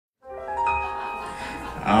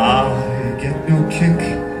I get no kick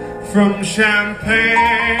from champagne.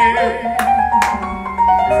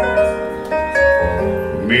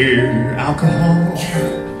 Mere alcohol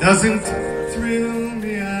doesn't thrill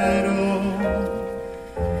me at all.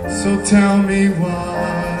 So tell me,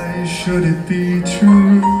 why should it be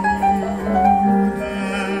true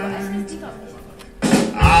that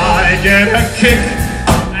I get a kick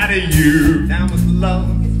out of you? Down with love,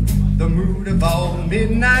 the mood of all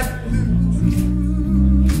midnight blues.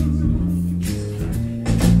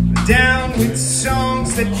 Down with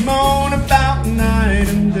songs that moan about night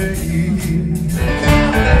and day.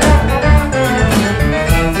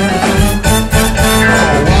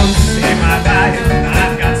 Once in my life,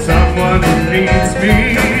 I've got someone who needs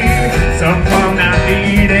me, someone I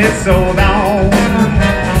needed so long.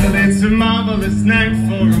 It's a marvelous night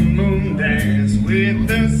for a moon dance with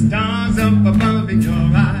the stars up above in your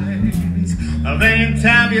eyes. A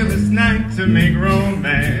fantabulous night to make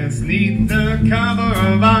romance neath the cover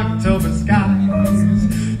of October skies.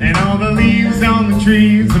 And all the leaves on the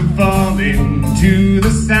trees are falling to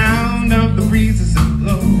the sound of the breezes that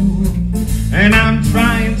blow. And I'm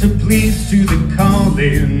trying to please to the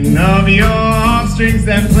calling of your heartstrings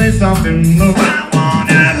that play soft and low.